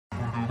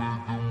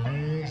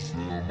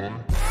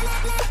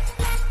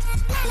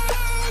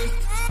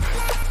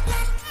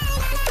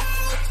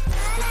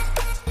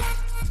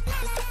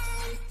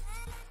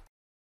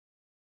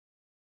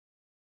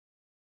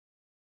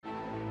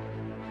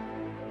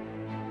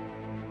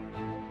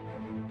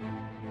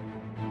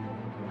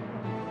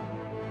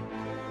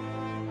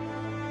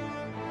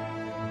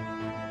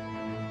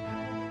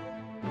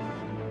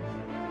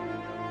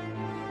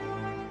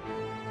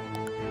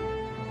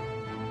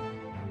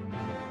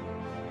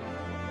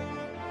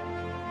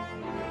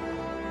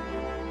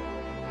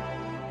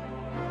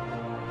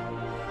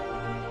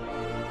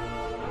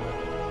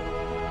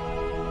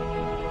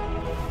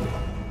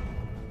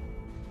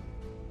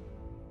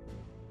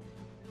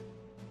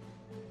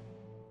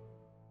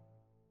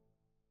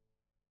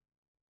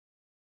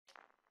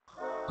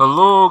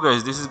Hello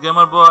guys, this is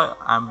gamerboy.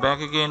 I'm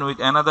back again with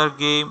another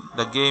game.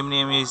 The game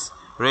name is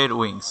Red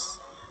Wings.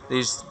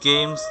 This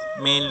game's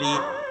mainly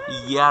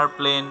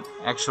airplane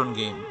action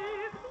game.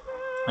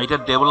 এটা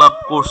develop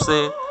করছে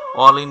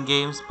all in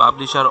games,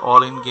 publisher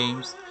all in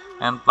games,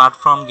 and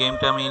platform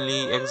গেমটা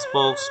mainly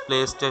Xbox, play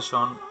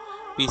station,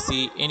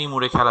 পিসি any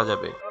মোডে খেলা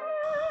যাবে।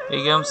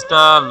 এই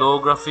গেমসটা লো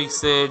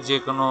গ্রাফিক্সের যে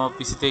কোনো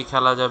পিসিতেই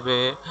খেলা যাবে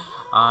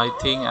I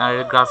think. R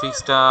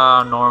গ্রাফিক্সটা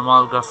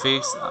normal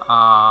graphics,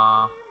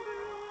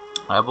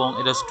 এবং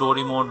এটা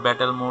story mode,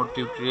 battle mode,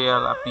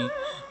 tutorial আপনি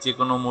যে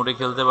কোনো মোডে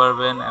খেলতে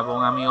পারবেন। এবং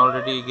আমি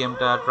অলরেডি এই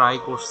গেমটা ট্রাই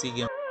করছি।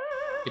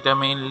 এটা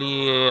মেইনলি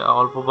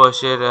অল্প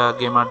বয়সের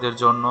গেমারদের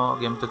জন্য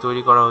গেমটা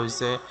তৈরি করা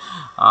হয়েছে,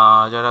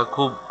 যারা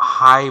খুব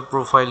হাই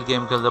প্রোফাইল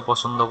গেম খেলতে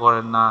পছন্দ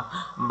করেন না,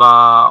 বা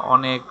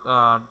অনেক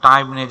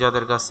টাইম নেই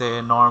যাদের কাছে,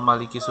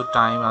 নর্মালি কিছু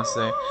টাইম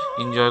আছে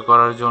এনজয়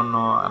করার জন্য,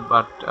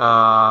 বাট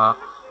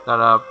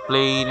তারা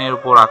প্লেইনের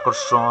উপর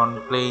আকর্ষণ,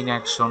 প্লেইন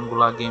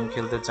অ্যাকশনগুলো গেম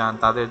খেলতে চান,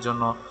 তাদের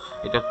জন্য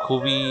এটা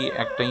খুবই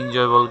একটা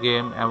এনজয়েবল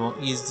গেম এবং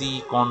ইজি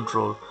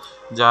কন্ট্রোল,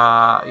 যা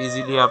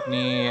ইজিলি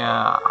আপনি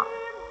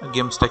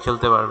গেমসটা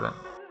খেলতে পারবেন।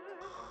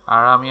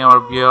 আর আমি আমার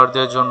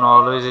ভিউয়ারদের জন্য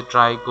অলওয়েজ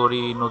ট্রাই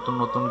করি নতুন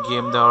নতুন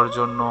গেম দেওয়ার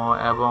জন্য,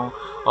 এবং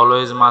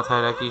অলওয়েজ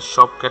মাথায় রাখি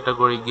সব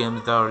ক্যাটাগরি গেমস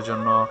দেওয়ার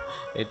জন্য।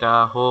 এটা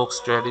হোক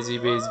স্ট্র্যাটেজি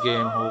বেস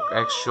গেম, হোক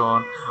অ্যাকশন,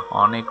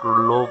 অনেক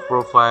low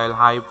profile,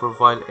 high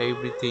profile,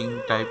 everything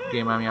type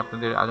game আমি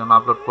আপনাদের জন্য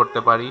আপলোড করতে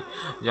পারি,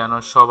 যেন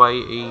সবাই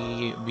এই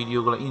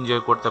ভিডিওগুলো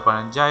এনজয় করতে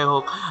পারেন। যাই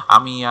হোক,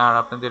 আমি আর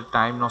আপনাদের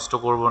টাইম নষ্ট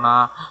করব না।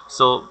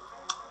 So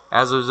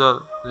as usual,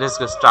 let's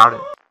get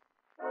started.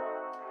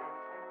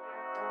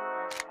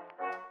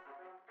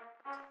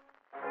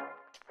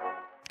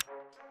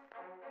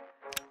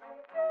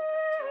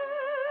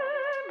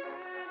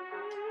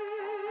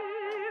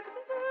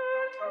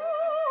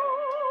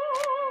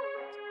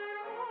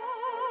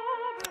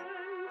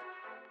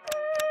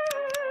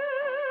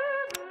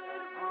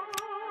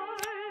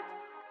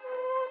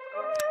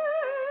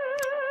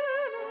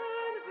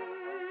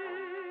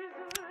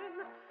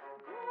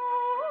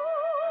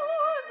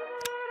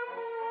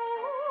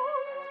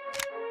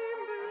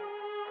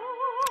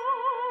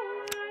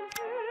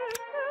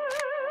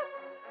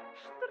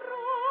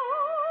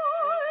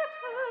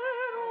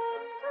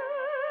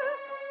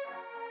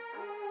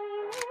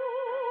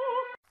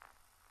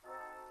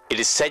 It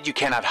is said you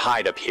cannot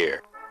hide up here,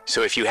 so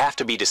if you have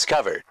to be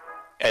discovered,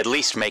 at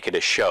least make it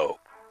a show.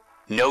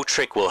 No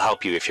trick will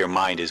help you if your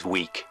mind is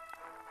weak.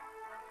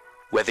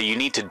 Whether you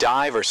need to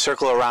dive or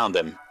circle around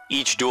them,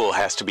 each duel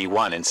has to be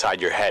won inside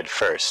your head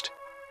first.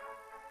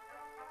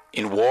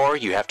 In war,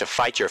 you have to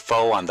fight your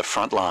foe on the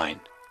front line.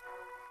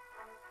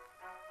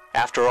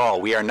 After all,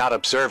 we are not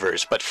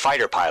observers, but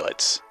fighter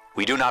pilots.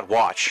 We do not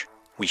watch,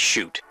 we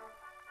shoot.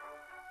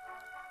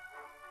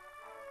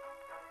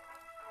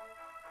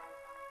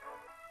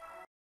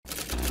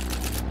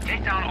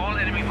 Take down all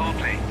enemy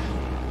warplanes.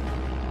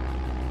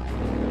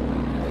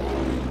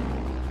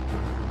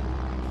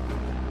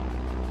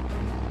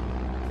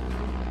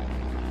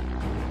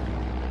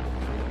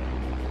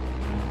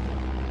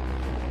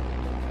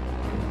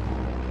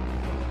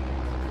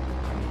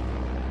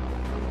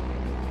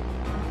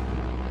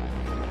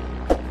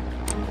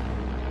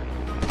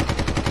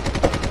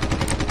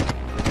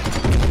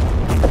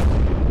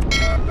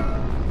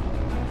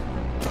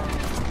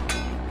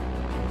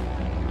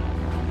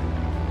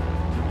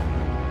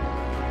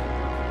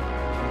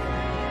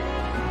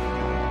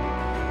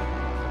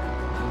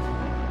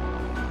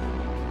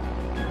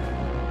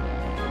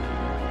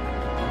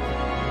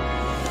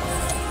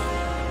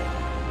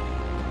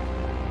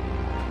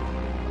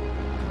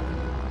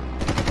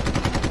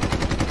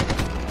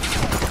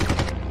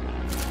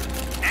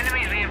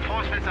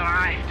 Reinforcements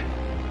arrived.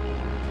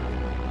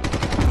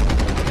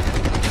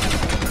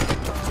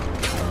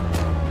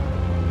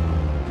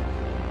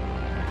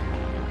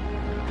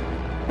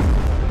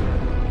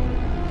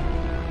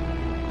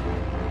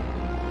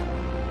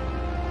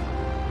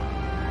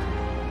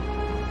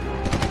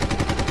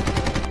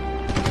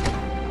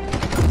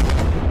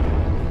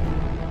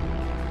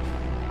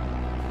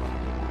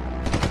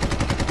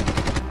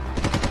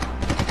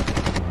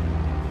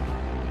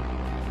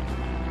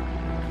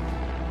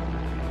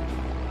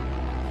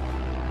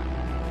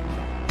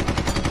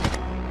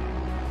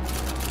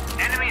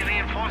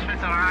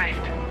 Reinforcements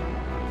arrived.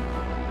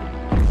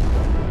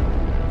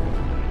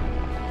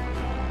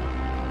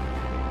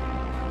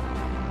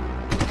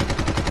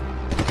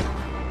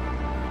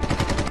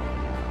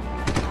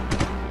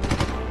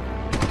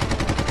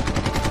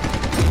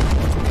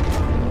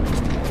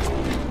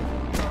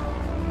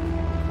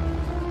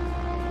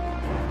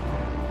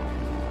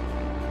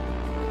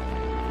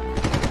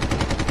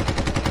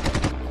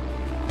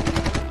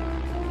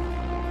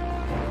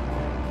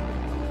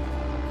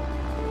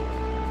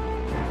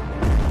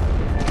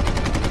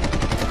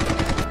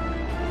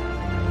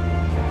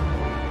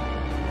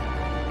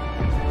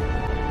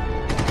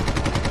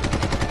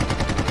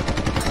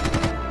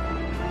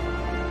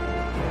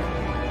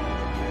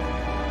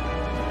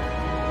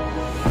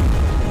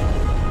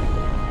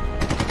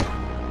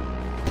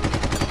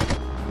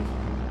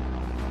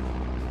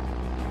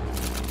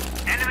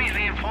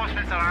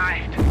 reinforcements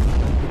arrived.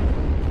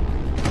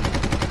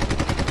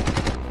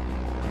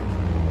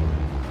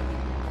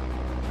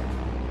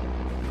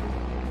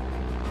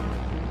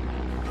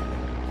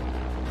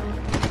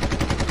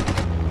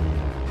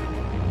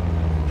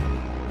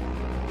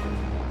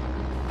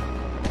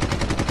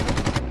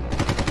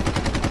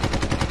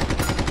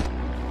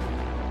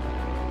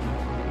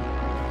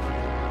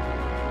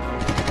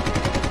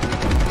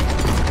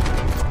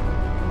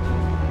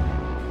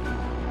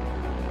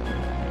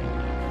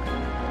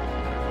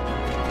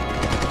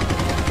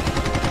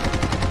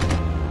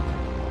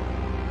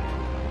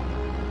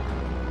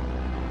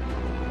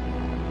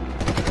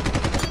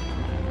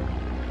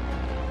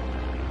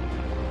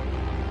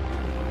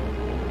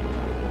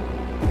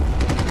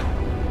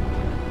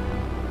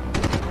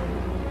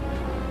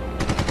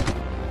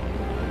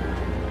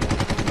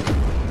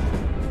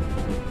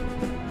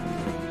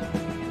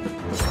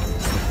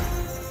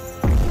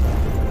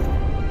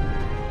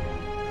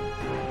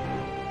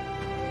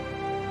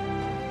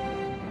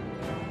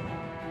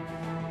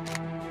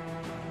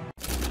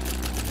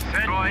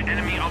 Destroy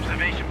enemy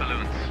observation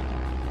balloons.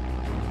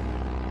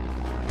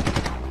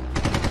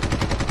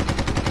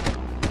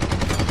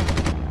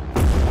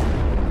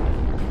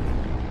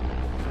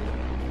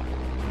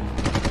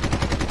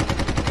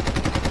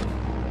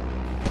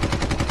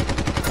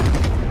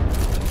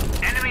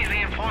 Enemy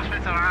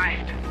reinforcements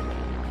arrived.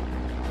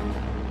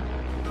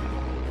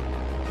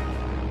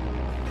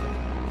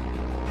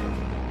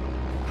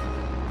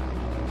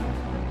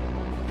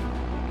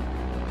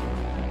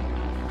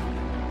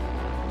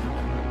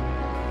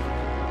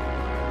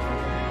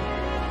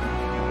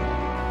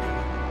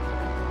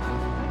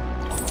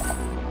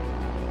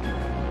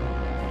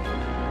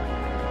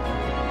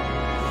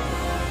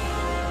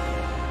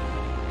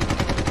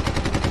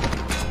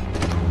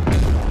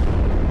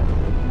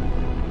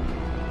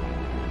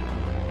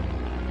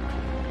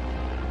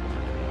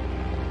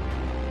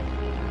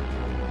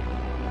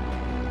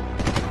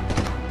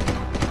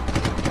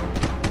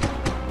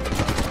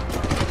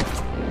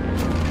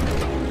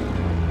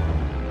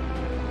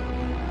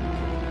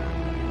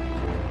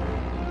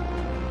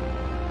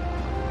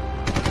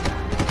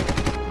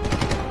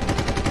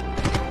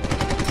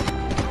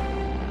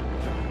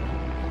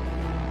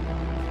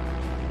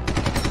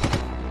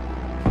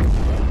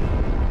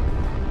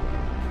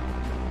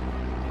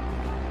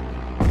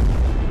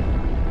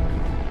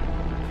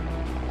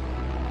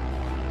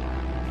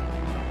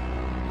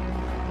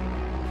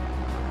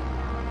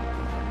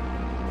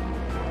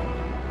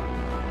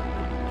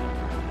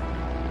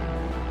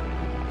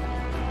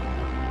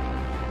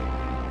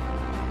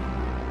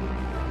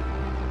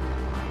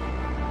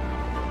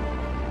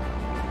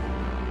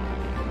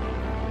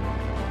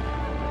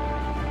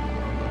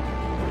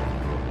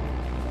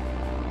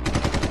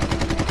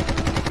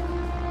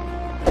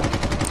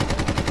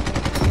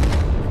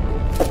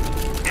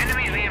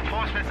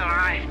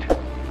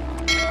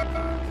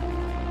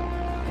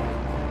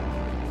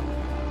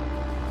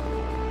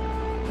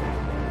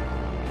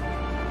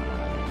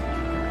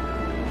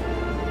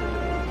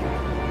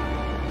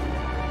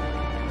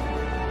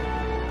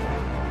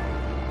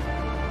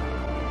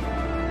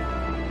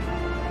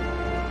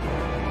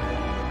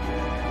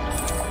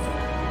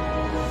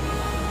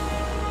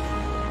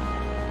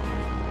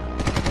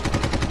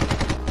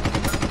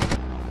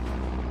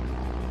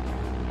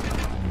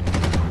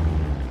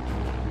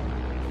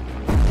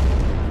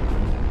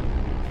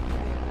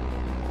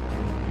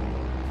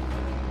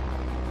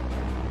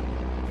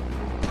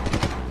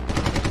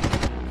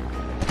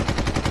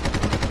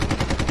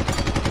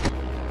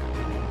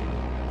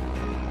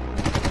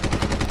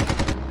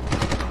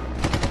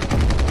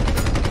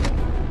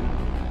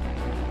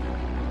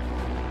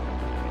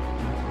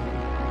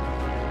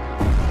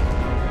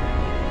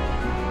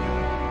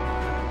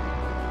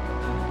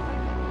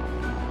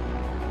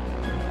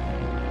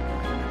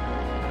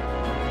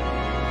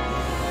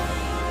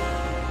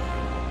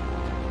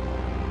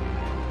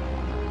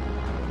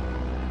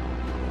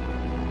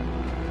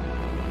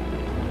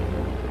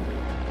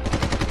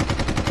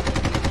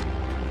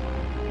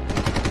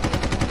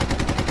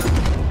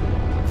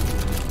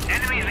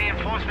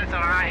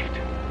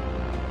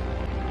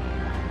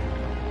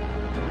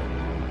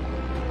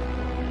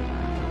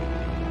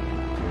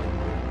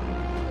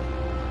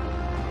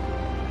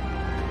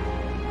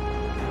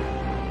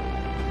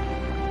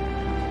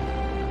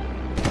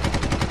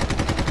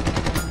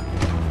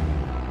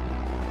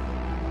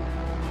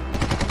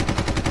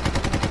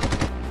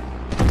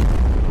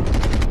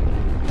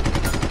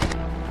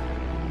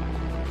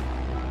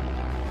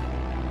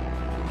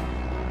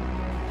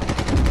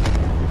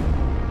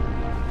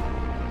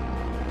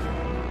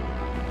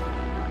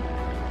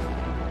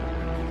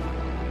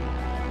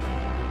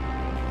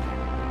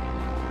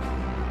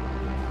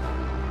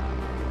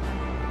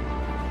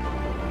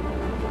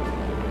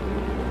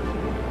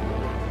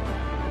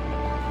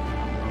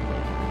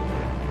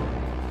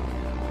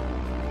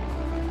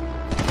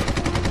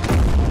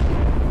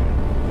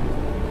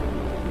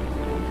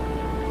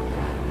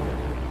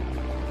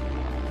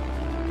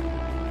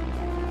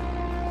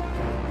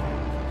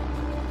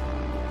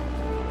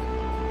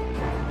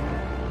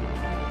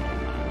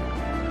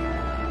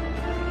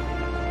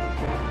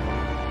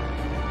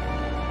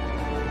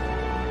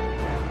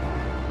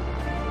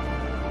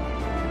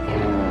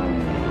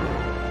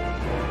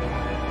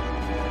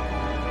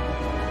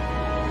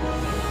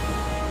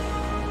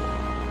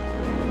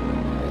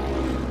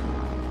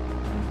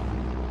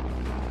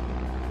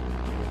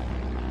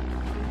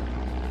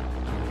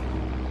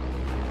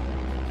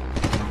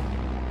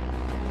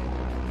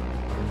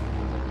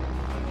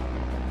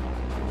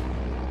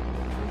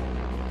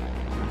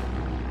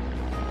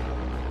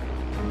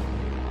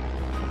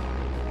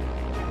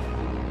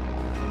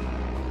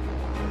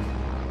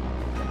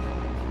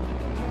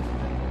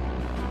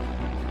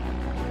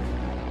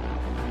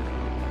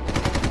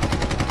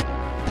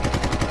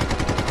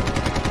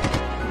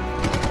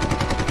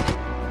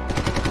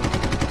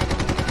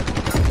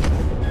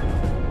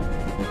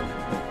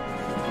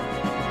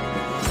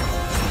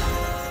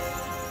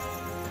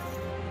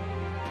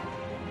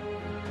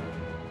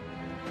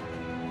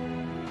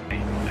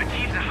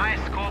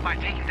 highest score by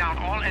taking down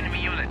all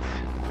enemy units.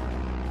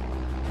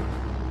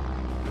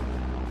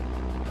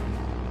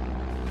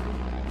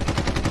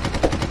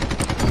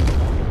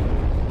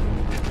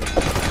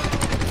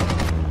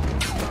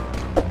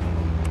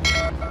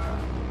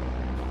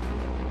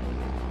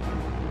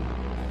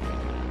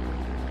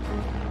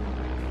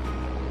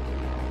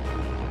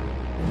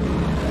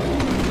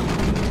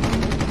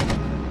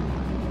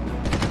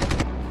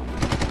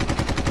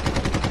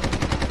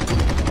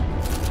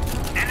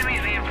 Enemy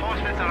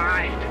reinforcements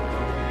arrived.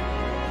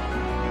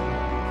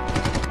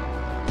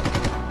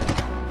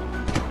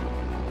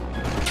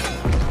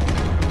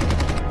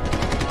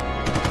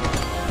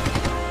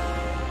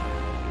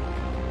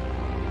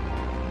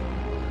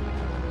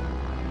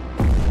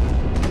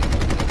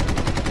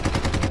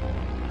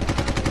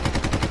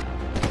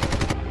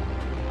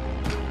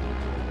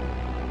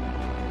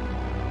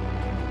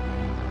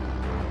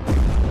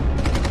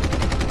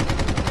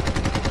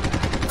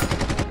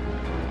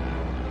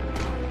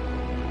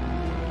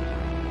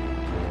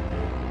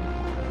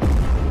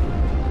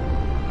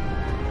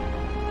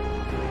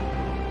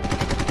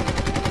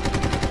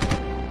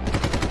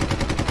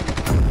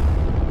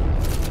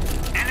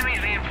 Enemy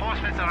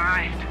reinforcements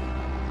arrived.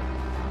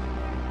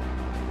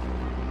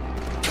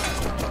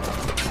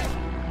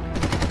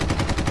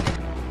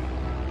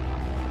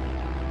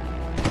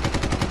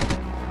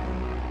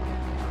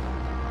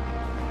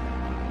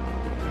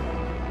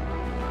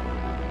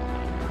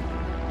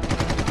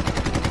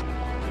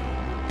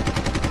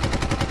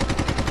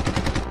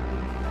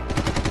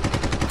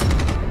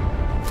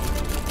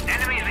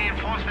 Enemy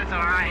reinforcements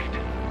arrived.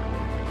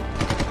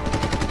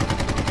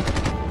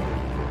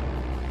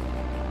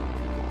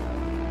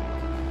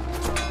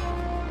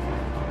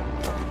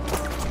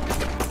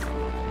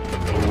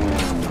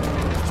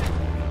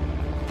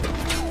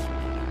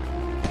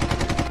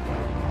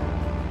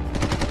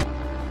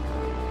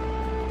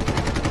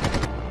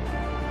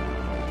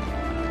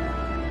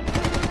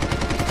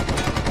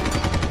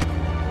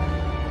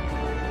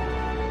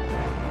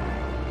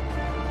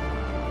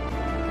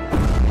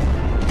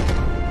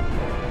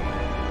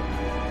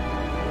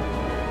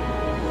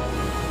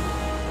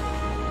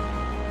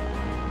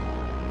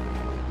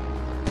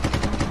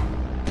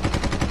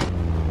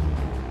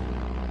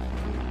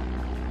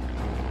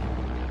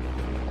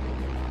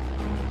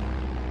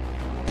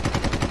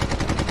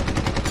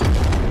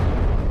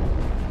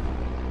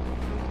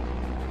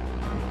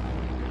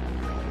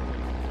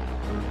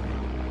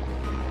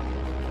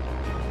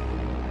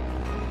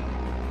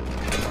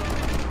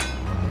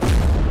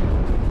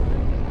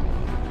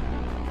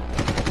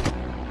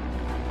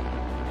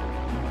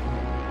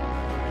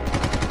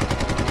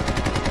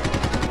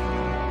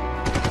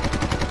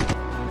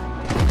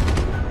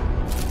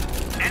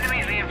 Enemy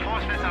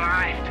reinforcements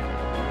arrived.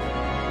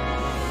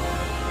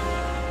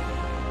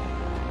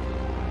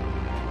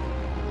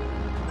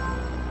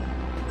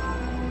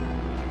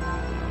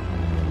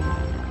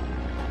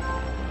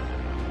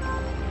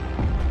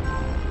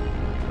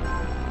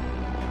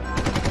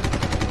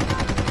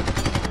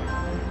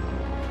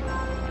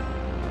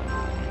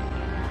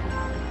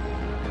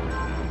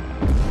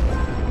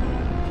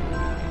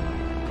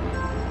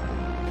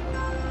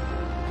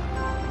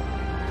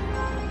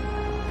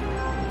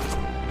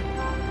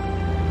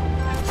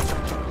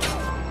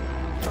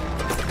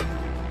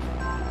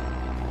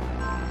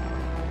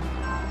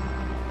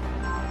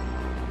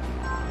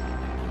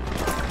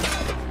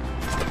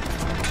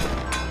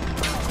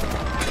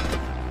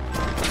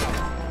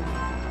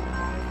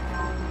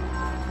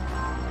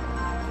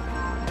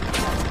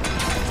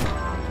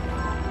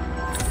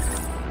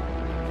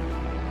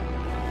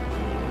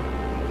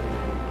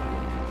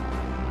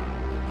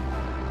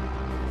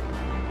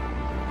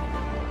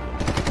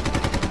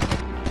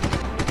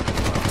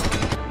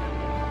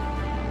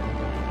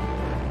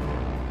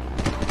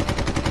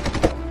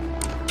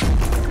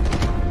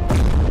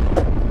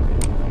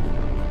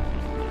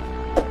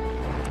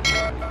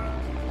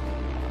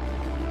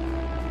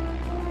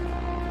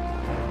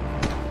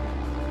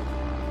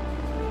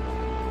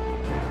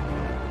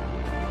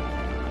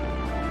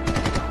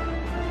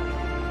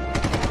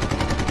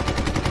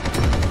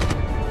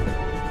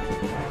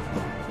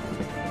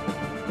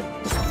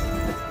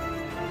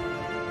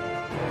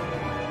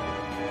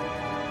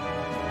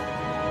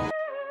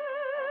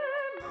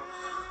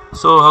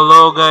 So hello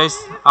guys,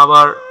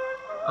 আবার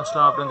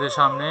আসলাম আপনাদের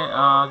সামনে।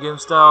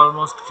 গেমসটা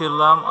almost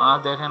খেললাম।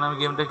 দেখেন আমি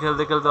গেমটা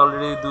খেলতে খেলতে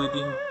already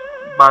 2-3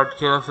 part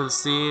খেলে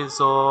ফেলছি।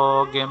 সো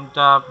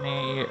গেমটা আপনি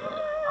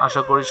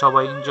আশা করি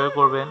সবাই এনজয়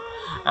করবেন,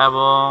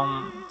 এবং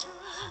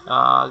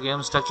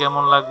গেমসটা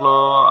কেমন লাগলো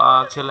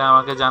খেলে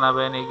আমাকে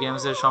জানাবেন। এই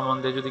গেমসের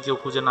সম্বন্ধে যদি কেউ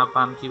খুঁজে না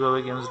পান, কিভাবে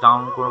গেমস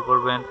ডাউনলোড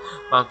করবেন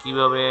বা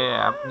কিভাবে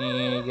আপনি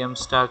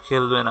গেমসটা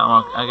খেলবেন,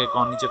 আমাকে আগে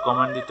নিচে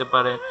কমেন্ট দিতে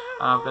পারে।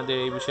 আপনাদের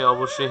এই বিষয়ে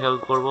অবশ্যই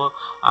হেল্প করব।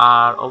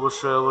 আর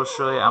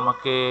অবশ্যই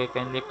আমাকে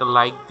কাইন্ডলি একটা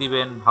লাইক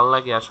দিবেন। ভাল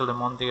লাগে, আসলে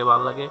মন থেকে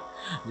ভাল লাগে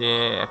যে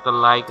একটা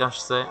লাইক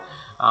আসছে,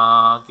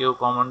 কেউ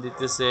কমেন্ট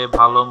দিতেছে,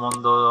 ভালো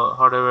মন্দ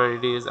what ever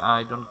it is, I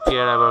don't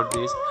care about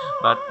this,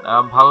 but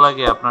ভাল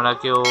লাগে আপনারা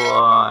কেউ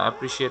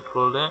অ্যাপ্রিসিয়েট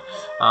করলে।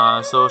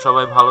 সো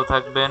সবাই ভালো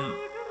থাকবেন,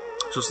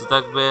 সুস্থ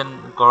থাকবেন,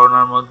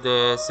 করোনার মধ্যে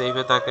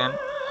সেফে থাকেন,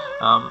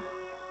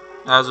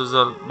 অ্যাজ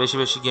ইউজুয়াল বেশি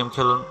বেশি গেম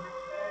খেলুন।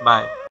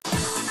 বাই।